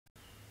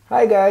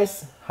Hi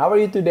guys, how are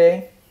you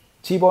today?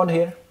 Chibon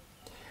here.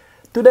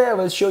 Today I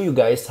will show you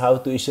guys how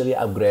to easily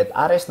upgrade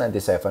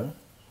RS-97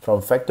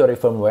 from factory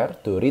firmware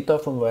to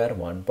RetroFW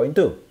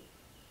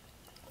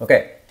 1.2.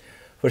 Okay,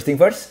 first thing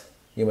first,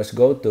 you must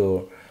go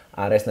to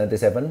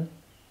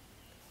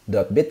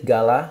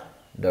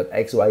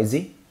rs97.bitgala.xyz.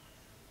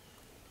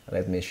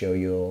 Let me show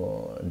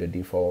you the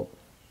default.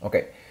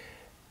 Okay,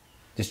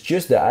 just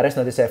choose the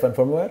RS-97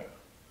 firmware.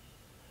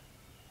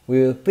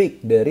 We will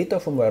pick the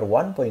RetroFW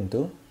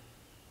 1.2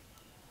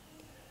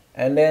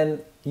 and then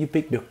you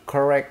pick the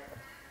correct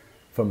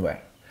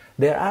firmware.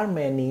 There are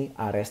many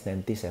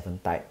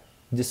RS-97 type.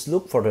 Just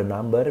look for the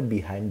number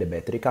behind the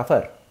battery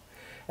cover.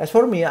 As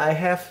for me, I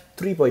have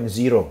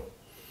 3.0.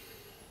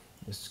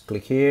 Just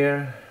click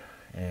here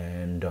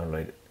and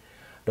download it.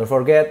 Don't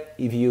forget,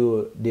 if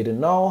you didn't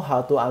know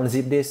how to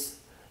unzip this,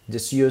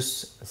 just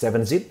use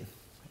 7-zip.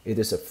 It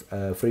is a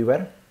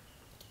freeware.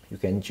 You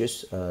can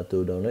choose to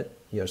download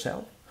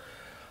yourself.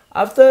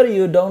 After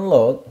you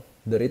download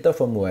the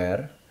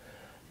RetroFW,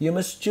 you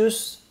must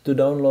choose to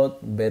download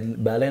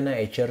Balena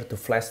HR to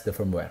flash the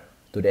firmware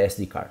to the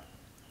SD card.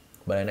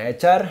 Balena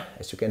HR,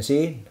 as you can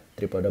see,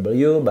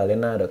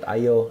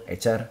 www.balena.io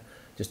HR,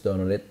 just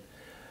download it.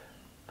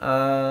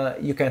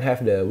 You can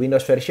have the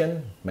Windows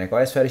version,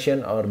 macOS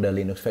version, or the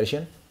Linux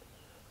version.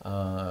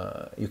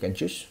 You can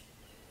choose.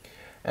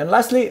 And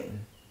lastly,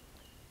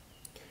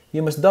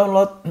 you must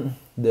download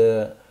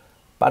the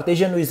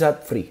Partition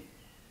Wizard free.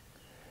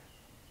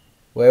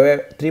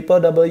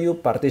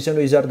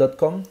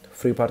 www.partitionwizard.com,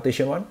 free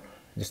partition one.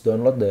 Just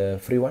download the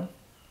free one.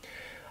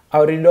 I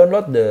already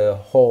download the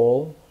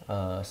whole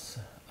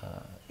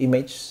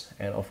image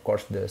and of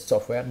course the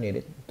software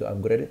needed to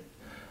upgrade it.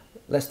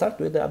 Let's start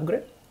with the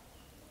upgrade.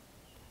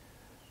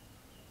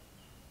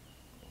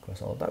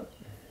 Close all tab.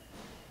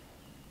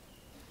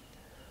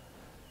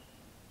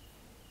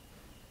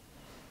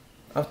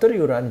 After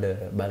you run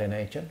the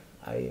Balena HR,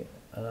 I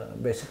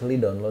basically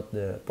download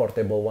the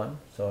portable one,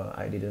 so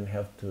I didn't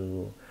have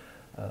to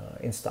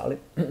install it.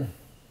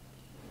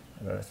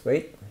 Let's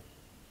wait.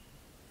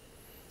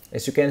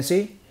 As you can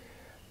see,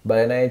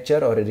 Balena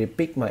HR already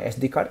picked my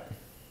SD card.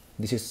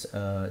 This is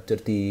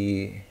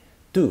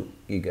 32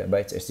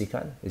 gigabytes SD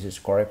card. This is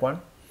correct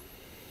one.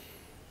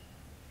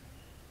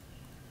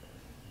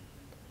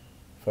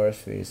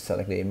 First, we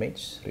select the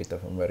image,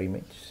 RetroFW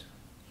image,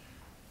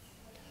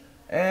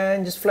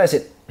 and just flash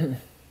it.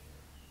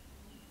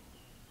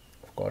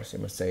 Of course, you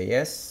must say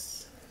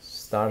yes.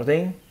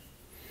 Starting.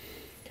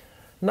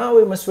 Now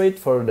we must wait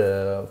for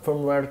the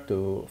firmware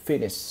to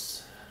finish.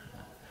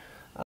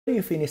 After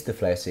you finish the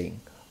flashing,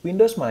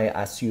 Windows might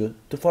ask you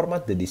to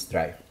format the disk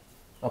drive.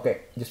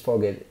 Okay, just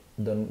forget,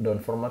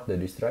 don't format the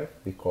disk drive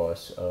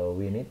because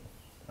we need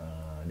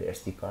the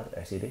SD card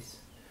as it is.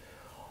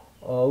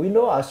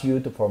 Windows asks you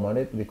to format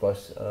it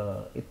because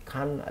it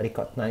can't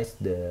recognize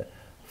the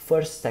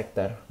first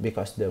sector,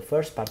 because the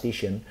first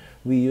partition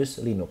we use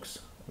Linux,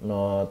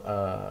 not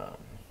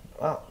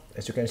well,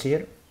 as you can see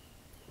here,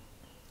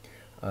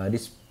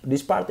 this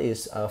part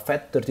is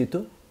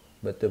FAT32,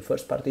 but the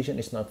first partition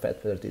is not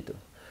FAT32.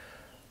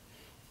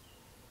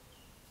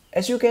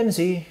 As you can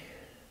see,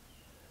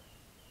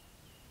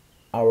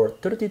 our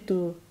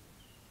 32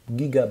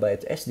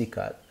 gigabyte SD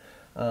card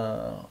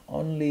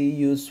only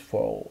used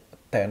for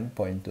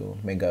 10.2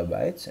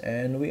 megabytes,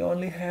 and we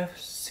only have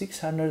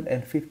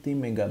 650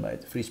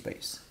 megabyte free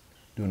space.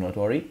 Do not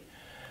worry.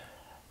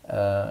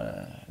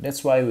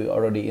 That's why we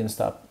already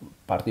installed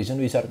Partition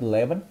Wizard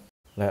 11.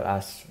 Let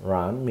us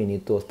run Mini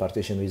Tools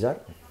Partition Wizard.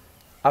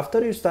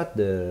 After you start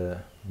the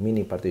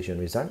Mini Partition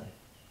Wizard,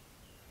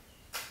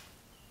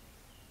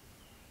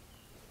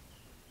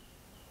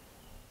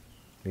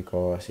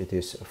 because it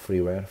is a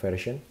freeware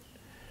version,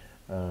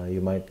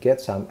 you might get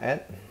some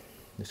ad.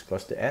 Just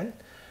close the ad.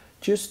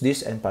 Choose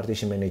this and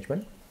partition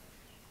management.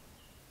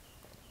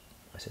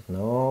 I said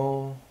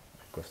no.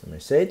 I close the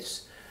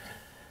message.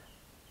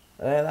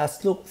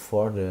 Let's look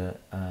for the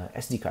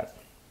SD card.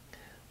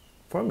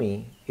 For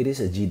me, it is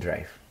a G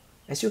drive.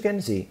 As you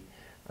can see,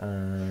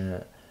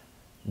 the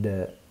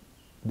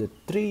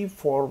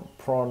 3-4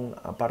 prong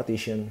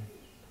partition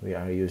we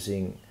are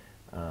using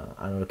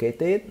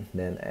unallocated,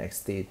 then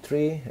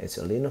XT3, it's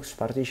a Linux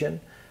partition,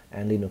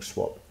 and Linux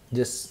swap.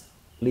 Just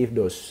leave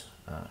those.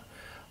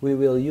 We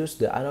will use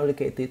the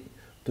unallocated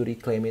to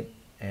reclaim it,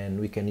 and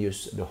we can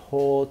use the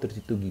whole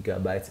 32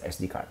 gigabytes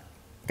SD card.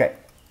 Okay,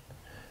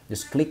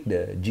 just click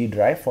the G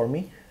drive for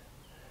me,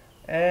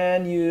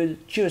 and you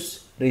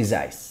choose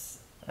resize.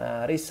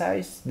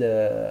 Resize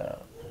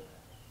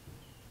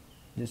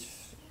just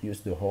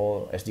use the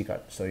whole SD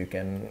card, so you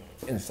can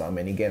install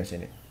many games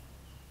in it.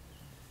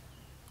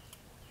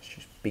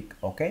 Just pick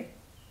OK.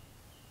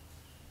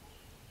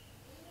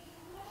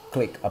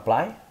 Click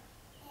apply.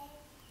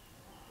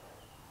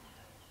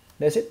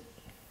 That's it.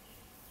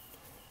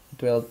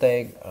 It will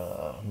take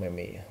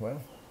maybe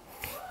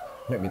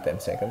 10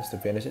 seconds to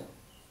finish it.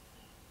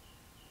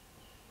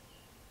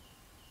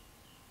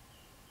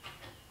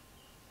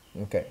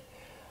 Okay.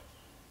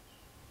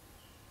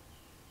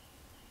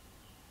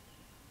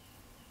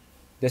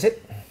 That's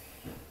it.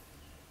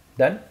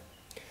 Done.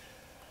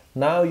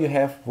 Now you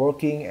have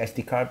working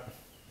SD card.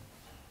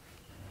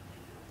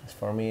 As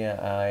for me,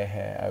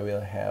 I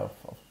will have,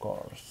 of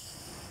course,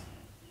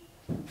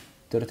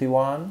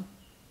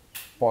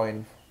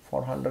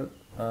 31.400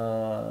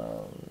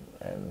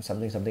 and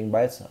something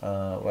bytes.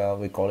 Well,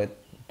 we call it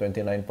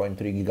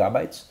 29.3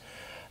 gigabytes.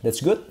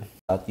 That's good.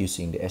 Start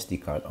using the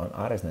SD card on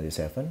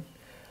RS-97.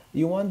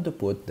 You want to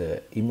put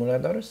the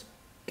emulators,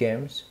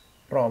 games,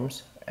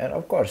 ROMs, and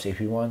of course,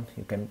 if you want,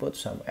 you can put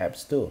some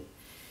apps too.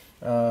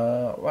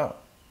 Well,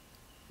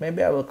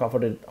 maybe I will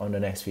cover it on the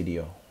next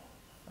video.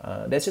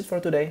 That's it for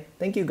today.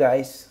 Thank you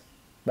guys.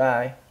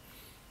 Bye.